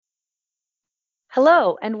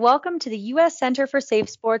Hello, and welcome to the U.S. Center for Safe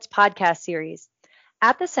Sports podcast series.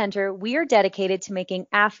 At the center, we are dedicated to making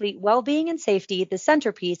athlete well-being and safety the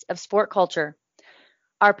centerpiece of sport culture.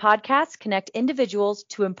 Our podcasts connect individuals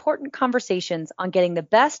to important conversations on getting the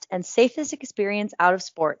best and safest experience out of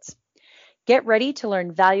sports. Get ready to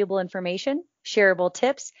learn valuable information, shareable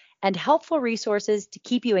tips, and helpful resources to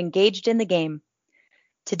keep you engaged in the game.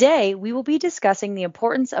 Today, we will be discussing the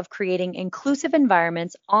importance of creating inclusive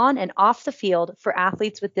environments on and off the field for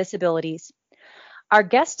athletes with disabilities. Our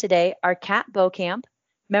guests today are Kat Beaucamp,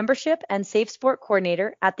 Membership and Safe Sport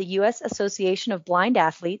Coordinator at the U.S. Association of Blind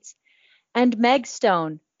Athletes, and Meg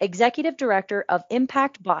Stone, Executive Director of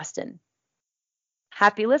Impact Boston.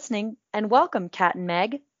 Happy listening, and welcome, Kat and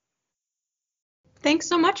Meg. Thanks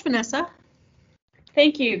so much, Vanessa.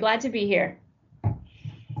 Thank you. Glad to be here.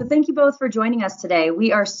 So thank you both for joining us today.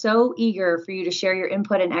 We are so eager for you to share your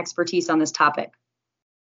input and expertise on this topic.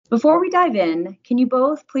 Before we dive in, can you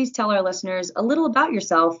both please tell our listeners a little about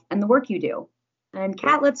yourself and the work you do? And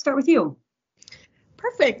Kat, let's start with you.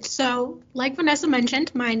 Perfect. So, like Vanessa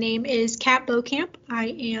mentioned, my name is Kat Beaucamp. I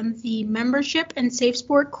am the Membership and Safe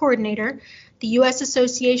Sport Coordinator, the U.S.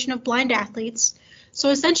 Association of Blind Athletes. So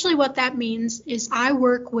essentially what that means is I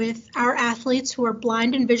work with our athletes who are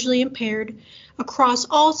blind and visually impaired across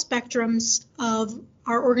all spectrums of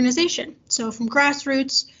our organization. So from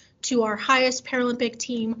grassroots to our highest Paralympic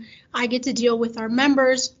team, I get to deal with our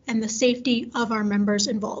members and the safety of our members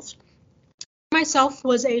involved. Myself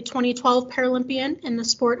was a 2012 Paralympian in the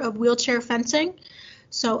sport of wheelchair fencing.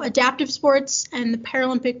 So adaptive sports and the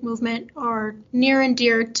Paralympic movement are near and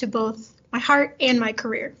dear to both my heart and my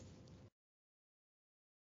career.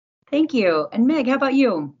 Thank you. And Meg, how about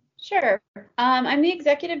you? Sure. I'm the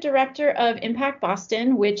Executive Director of Impact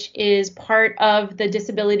Boston, which is part of the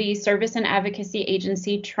Disability Service and Advocacy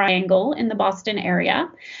Agency Triangle in the Boston area.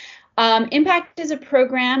 Impact is a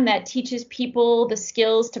program that teaches people the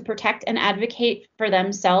skills to protect and advocate for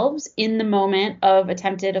themselves in the moment of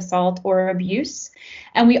attempted assault or abuse.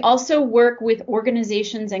 And we also work with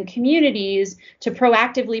organizations and communities to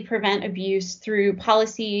proactively prevent abuse through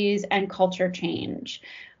policies and culture change.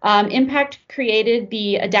 Impact created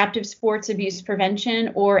the Adaptive Sports Abuse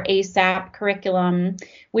Prevention, or ASAP, curriculum,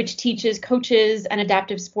 which teaches coaches and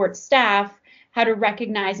adaptive sports staff how to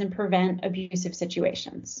recognize and prevent abusive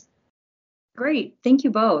situations. Great. Thank you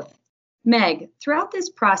both. Meg, throughout this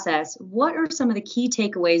process, what are some of the key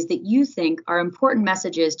takeaways that you think are important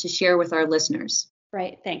messages to share with our listeners?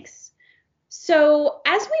 Right. Thanks. So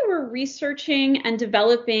as we were researching and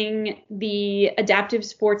developing the Adaptive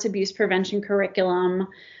Sports Abuse Prevention curriculum,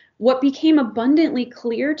 what became abundantly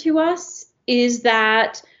clear to us is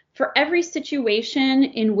that for every situation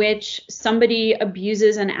in which somebody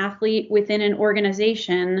abuses an athlete within an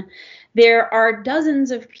organization, there are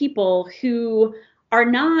dozens of people who are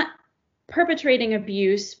not perpetrating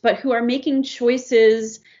abuse, but who are making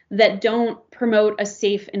choices that don't promote a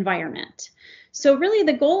safe environment. So really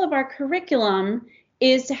the goal of our curriculum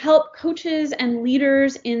is to help coaches and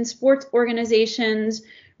leaders in sports organizations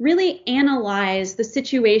really analyze the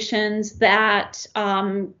situations that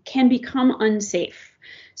can become unsafe.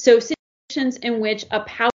 So situations in which a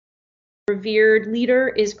powerful, revered leader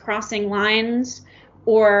is crossing lines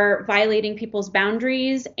or violating people's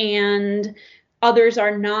boundaries, and others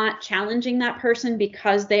are not challenging that person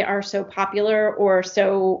because they are so popular or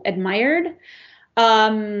so admired.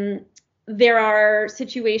 There are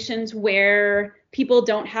situations where people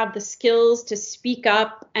don't have the skills to speak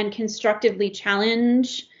up and constructively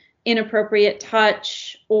challenge inappropriate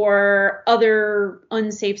touch or other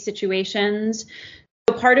unsafe situations.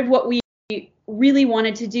 So part of what we really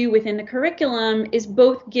wanted to do within the curriculum is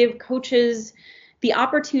both give coaches the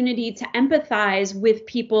opportunity to empathize with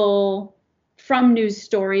people from news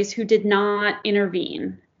stories who did not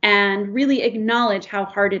intervene and really acknowledge how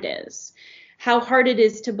hard it is. How hard it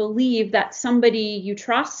is to believe that somebody you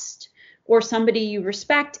trust or somebody you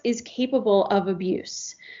respect is capable of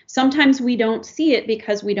abuse. Sometimes we don't see it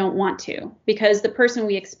because we don't want to, because the person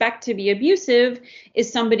we expect to be abusive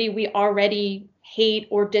is somebody we already hate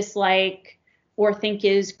or dislike or think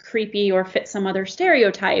is creepy or fits some other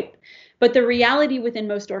stereotype. But the reality within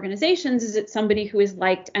most organizations is it's somebody who is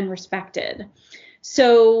liked and respected.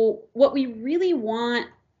 So what we really want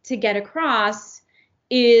to get across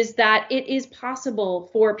is that it is possible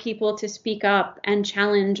for people to speak up and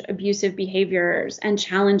challenge abusive behaviors and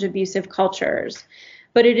challenge abusive cultures.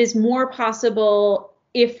 But it is more possible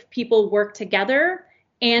if people work together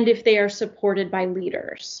and if they are supported by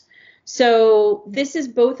leaders. So this is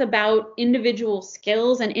both about individual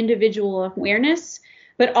skills and individual awareness,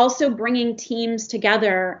 but also bringing teams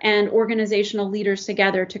together and organizational leaders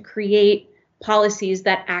together to create policies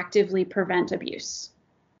that actively prevent abuse.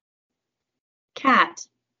 Kat,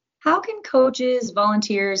 how can coaches,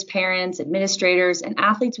 volunteers, parents, administrators, and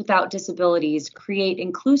athletes without disabilities create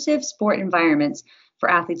inclusive sport environments for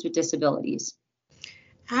athletes with disabilities?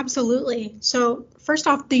 Absolutely. So first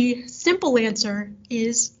off, the simple answer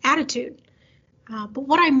is attitude. But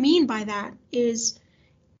what I mean by that is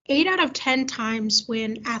 8 out of 10 times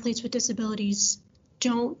when athletes with disabilities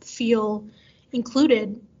don't feel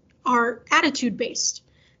included are attitude based.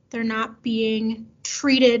 They're not being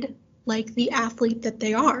treated like the athlete that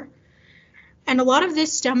they are. And a lot of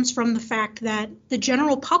this stems from the fact that the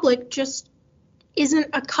general public just isn't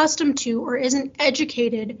accustomed to or isn't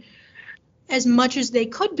educated as much as they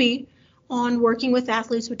could be on working with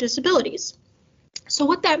athletes with disabilities. So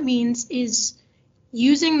what that means is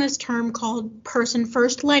using this term called person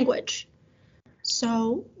first language.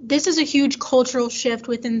 So this is a huge cultural shift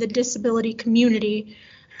within the disability community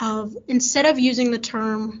of, instead of using the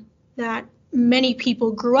term that many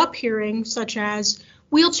people grew up hearing, such as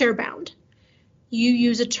wheelchair bound, you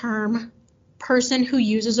use a term person who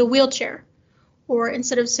uses a wheelchair. Or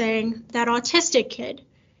instead of saying that autistic kid,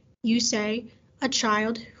 you say a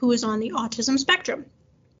child who is on the autism spectrum.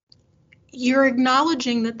 You're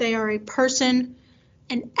acknowledging that they are a person,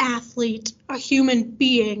 an athlete, a human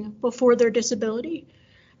being before their disability.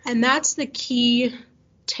 And that's the key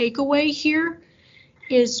takeaway here,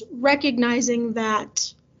 is recognizing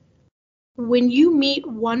that when you meet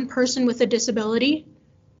one person with a disability,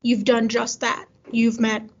 you've done just that. You've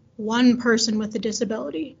met one person with a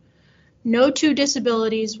disability. No two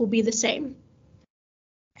disabilities will be the same.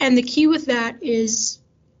 And the key with that is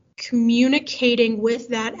communicating with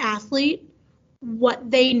that athlete what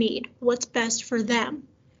they need, what's best for them,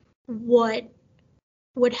 what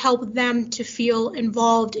would help them to feel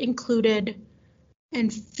involved, included,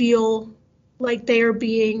 and feel like they are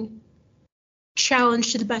being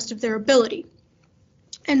challenged to the best of their ability.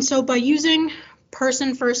 And so by using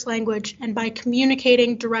person first language and by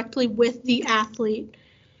communicating directly with the athlete,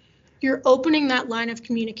 you're opening that line of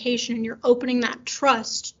communication and you're opening that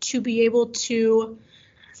trust to be able to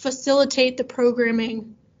facilitate the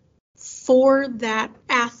programming for that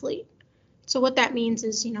athlete. So what that means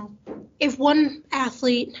is, if one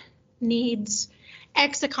athlete needs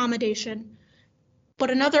X accommodation, but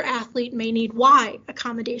another athlete may need Y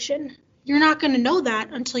accommodation, you're not going to know that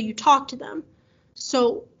until you talk to them.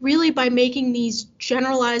 So really, by making these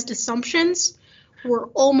generalized assumptions, we're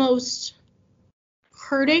almost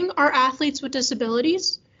hurting our athletes with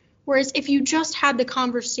disabilities. Whereas if you just had the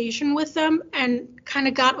conversation with them and kind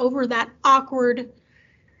of got over that awkward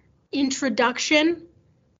introduction,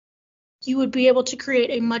 you would be able to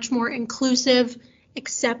create a much more inclusive,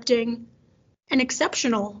 accepting, and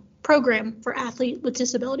exceptional program for athletes with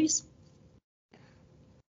disabilities.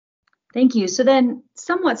 Thank you. So then,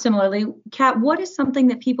 somewhat similarly, Kat, what is something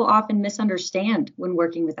that people often misunderstand when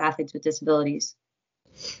working with athletes with disabilities?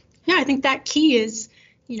 Yeah, I think that key is,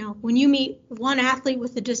 when you meet one athlete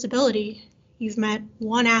with a disability, you've met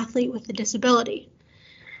one athlete with a disability.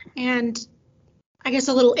 And I guess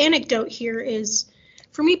a little anecdote here is,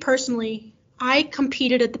 for me personally, I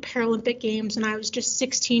competed at the Paralympic Games and I was just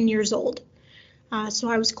 16 years old. So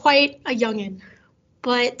I was quite a youngin'.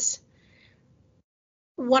 But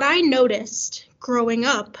what I noticed growing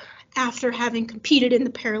up after having competed in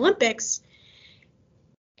the Paralympics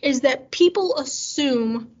is that people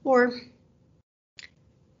assume, or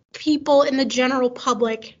people in the general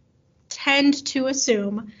public tend to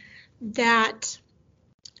assume, that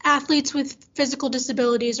athletes with physical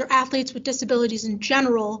disabilities or athletes with disabilities in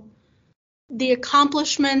general, the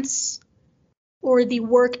accomplishments or the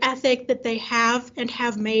work ethic that they have and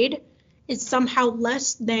have made is somehow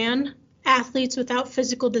less than athletes without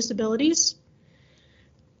physical disabilities.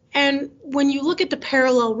 And when you look at the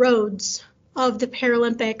parallel roads of the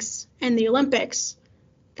Paralympics and the Olympics,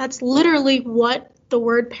 that's literally what the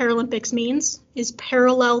word Paralympics means, is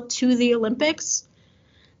parallel to the Olympics.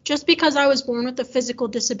 Just because I was born with a physical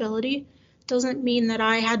disability doesn't mean that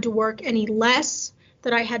I had to work any less,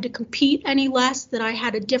 that I had to compete any less, that I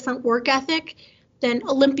had a different work ethic than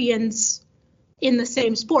Olympians in the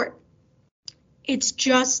same sport. It's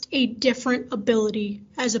just a different ability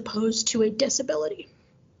as opposed to a disability.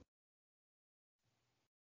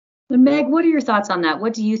 Meg, what are your thoughts on that?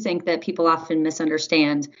 What do you think that people often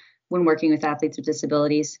misunderstand when working with athletes with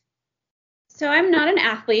disabilities? So I'm not an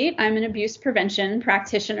athlete. I'm an abuse prevention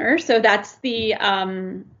practitioner. So that's the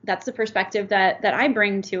perspective that I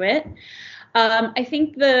bring to it. I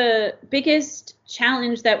think the biggest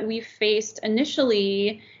challenge that we've faced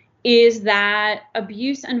initially is that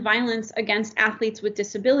abuse and violence against athletes with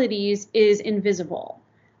disabilities is invisible.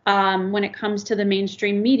 when it comes to the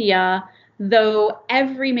mainstream media, though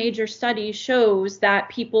every major study shows that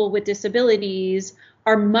people with disabilities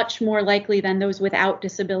are much more likely than those without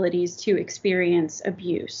disabilities to experience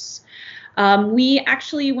abuse. We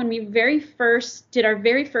actually, when we did our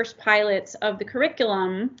very first pilots of the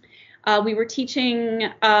curriculum, we were teaching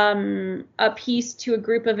a piece to a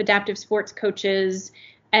group of adaptive sports coaches,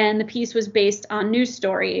 and the piece was based on news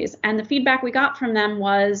stories. And the feedback we got from them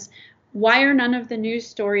was, why are none of the news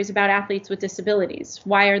stories about athletes with disabilities?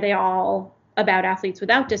 Why are they all about athletes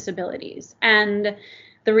without disabilities? And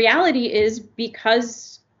the reality is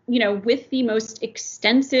because, with the most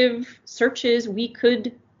extensive searches we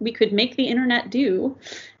could make the internet do,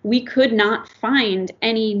 we could not find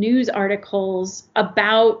any news articles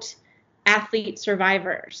about athlete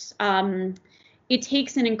survivors. It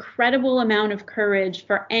takes an incredible amount of courage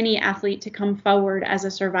for any athlete to come forward as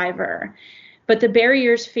a survivor. But the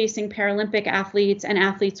barriers facing Paralympic athletes and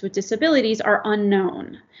athletes with disabilities are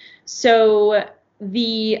unknown. So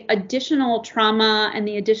the additional trauma and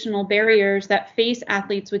the additional barriers that face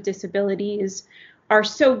athletes with disabilities are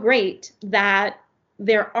so great that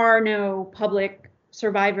there are no public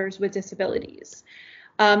survivors with disabilities.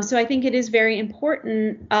 So I think it is very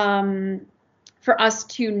important for us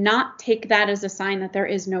to not take that as a sign that there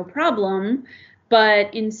is no problem,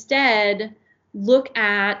 but instead look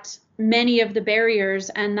at many of the barriers,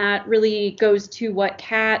 and that really goes to what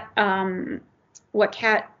Kat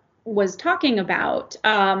was talking about.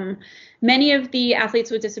 Many of the athletes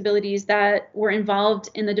with disabilities that were involved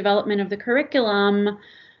in the development of the curriculum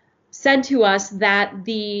said to us that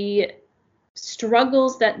the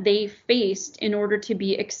struggles that they faced in order to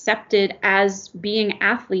be accepted as being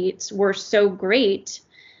athletes were so great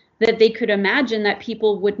that they could imagine that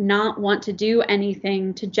people would not want to do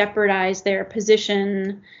anything to jeopardize their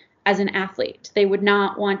position as an athlete. They would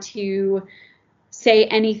not want to say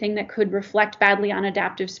anything that could reflect badly on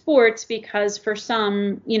adaptive sports, because for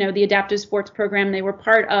some, the adaptive sports program they were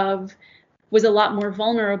part of was a lot more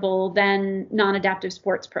vulnerable than non-adaptive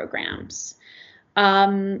sports programs.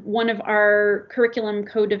 One of our curriculum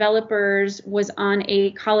co-developers was on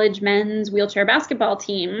a college men's wheelchair basketball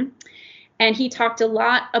team, and he talked a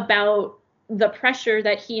lot about the pressure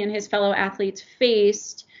that he and his fellow athletes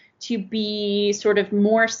faced to be sort of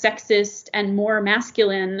more sexist and more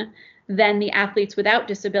masculine than the athletes without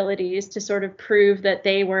disabilities, to sort of prove that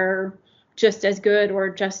they were just as good or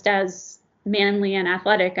just as manly and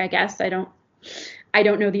athletic, I guess. I don't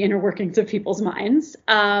know the inner workings of people's minds.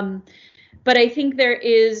 But I think there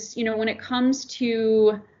is, when it comes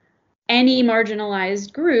to any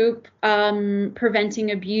marginalized group,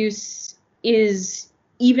 preventing abuse is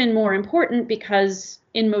even more important, because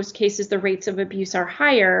in most cases the rates of abuse are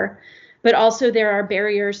higher, but also there are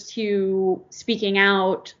barriers to speaking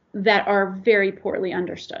out that are very poorly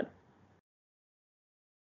understood.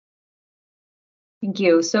 Thank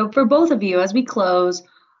you. So for both of you, as we close,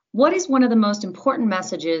 what is one of the most important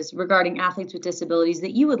messages regarding athletes with disabilities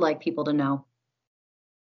that you would like people to know?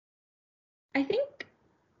 I think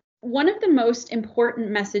one of the most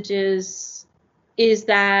important messages is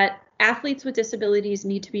that athletes with disabilities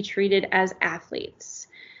need to be treated as athletes.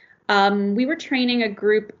 We were training a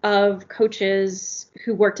group of coaches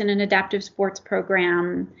who worked in an adaptive sports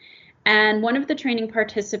program, and one of the training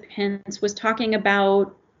participants was talking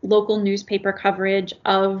about local newspaper coverage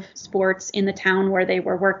of sports in the town where they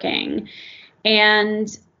were working.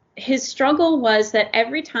 And his struggle was that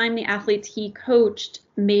every time the athletes he coached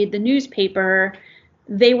made the newspaper,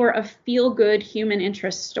 they were a feel-good human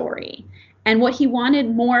interest story. And what he wanted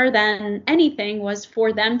more than anything was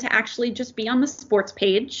for them to actually just be on the sports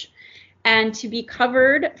page and to be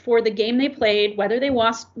covered for the game they played, whether they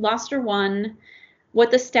lost or won, what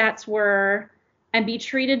the stats were, and be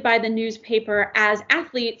treated by the newspaper as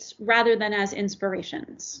athletes rather than as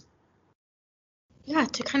inspirations. Yeah,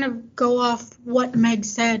 to kind of go off what Meg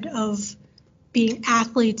said of being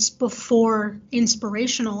athletes before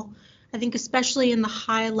inspirational, I think especially in the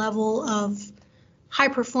high level of high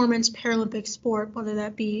performance Paralympic sport, whether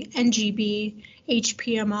that be NGB,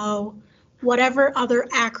 HPMO, whatever other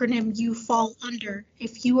acronym you fall under,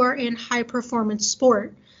 if you are in high performance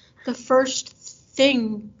sport, the first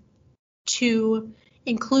thing to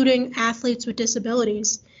including athletes with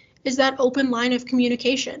disabilities is that open line of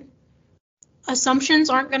communication. Assumptions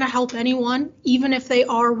aren't going to help anyone, even if they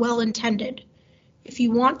are well intended. If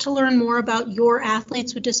you want to learn more about your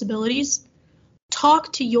athletes with disabilities,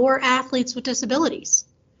 talk to your athletes with disabilities.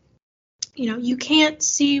 You can't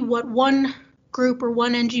see what one group or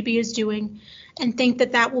one NGB is doing and think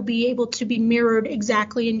that that will be able to be mirrored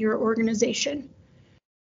exactly in your organization.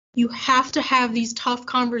 You have to have these tough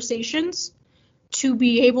conversations to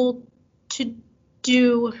be able to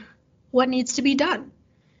do what needs to be done.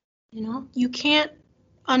 You can't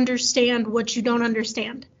understand what you don't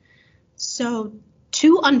understand. So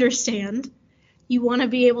to understand, you want to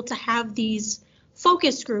be able to have these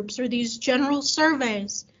focus groups or these general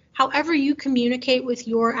surveys. However you communicate with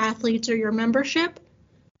your athletes or your membership,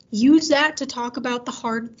 use that to talk about the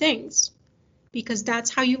hard things, because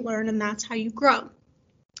that's how you learn and that's how you grow.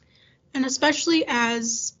 And especially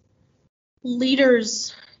as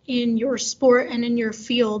leaders in your sport and in your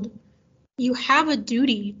field, you have a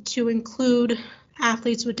duty to include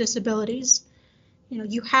athletes with disabilities.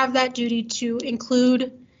 You have that duty to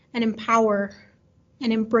include and empower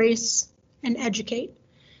and embrace and educate.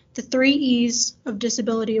 The 3 E's of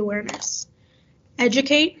disability awareness: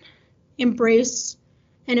 educate, embrace,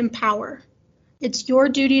 and empower. It's your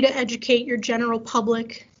duty to educate your general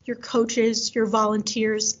public, your coaches, your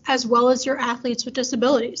volunteers, as well as your athletes with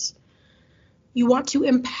disabilities. You want to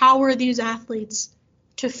empower these athletes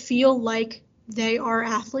to feel like they are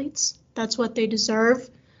athletes. That's what they deserve,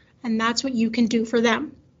 and that's what you can do for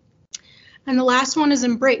them. And the last one is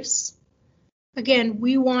embrace. Again,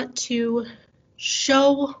 we want to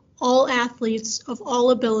show all athletes of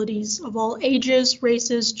all abilities, of all ages,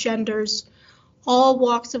 races, genders, all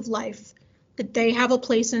walks of life, that they have a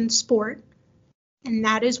place in sport. And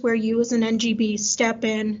that is where you as an NGB step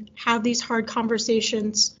in, have these hard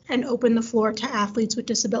conversations, and open the floor to athletes with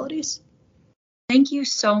disabilities. Thank you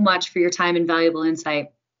so much for your time and valuable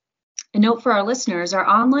insight. A note for our listeners, our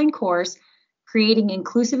online course, Creating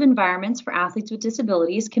Inclusive Environments for Athletes with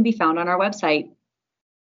Disabilities, can be found on our website.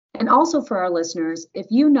 And also for our listeners, if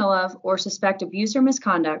you know of or suspect abuse or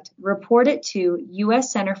misconduct, report it to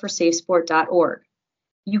uscenterforsafesport.org.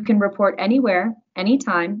 You can report anywhere,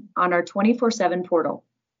 anytime on our 24/7 portal.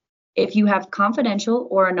 If you have confidential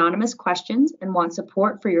or anonymous questions and want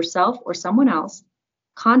support for yourself or someone else,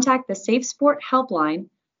 contact the Safe Sport Helpline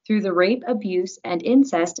through the Rape, Abuse, and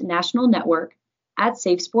Incest National Network at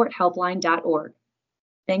safesporthelpline.org.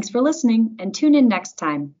 Thanks for listening, and tune in next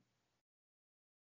time.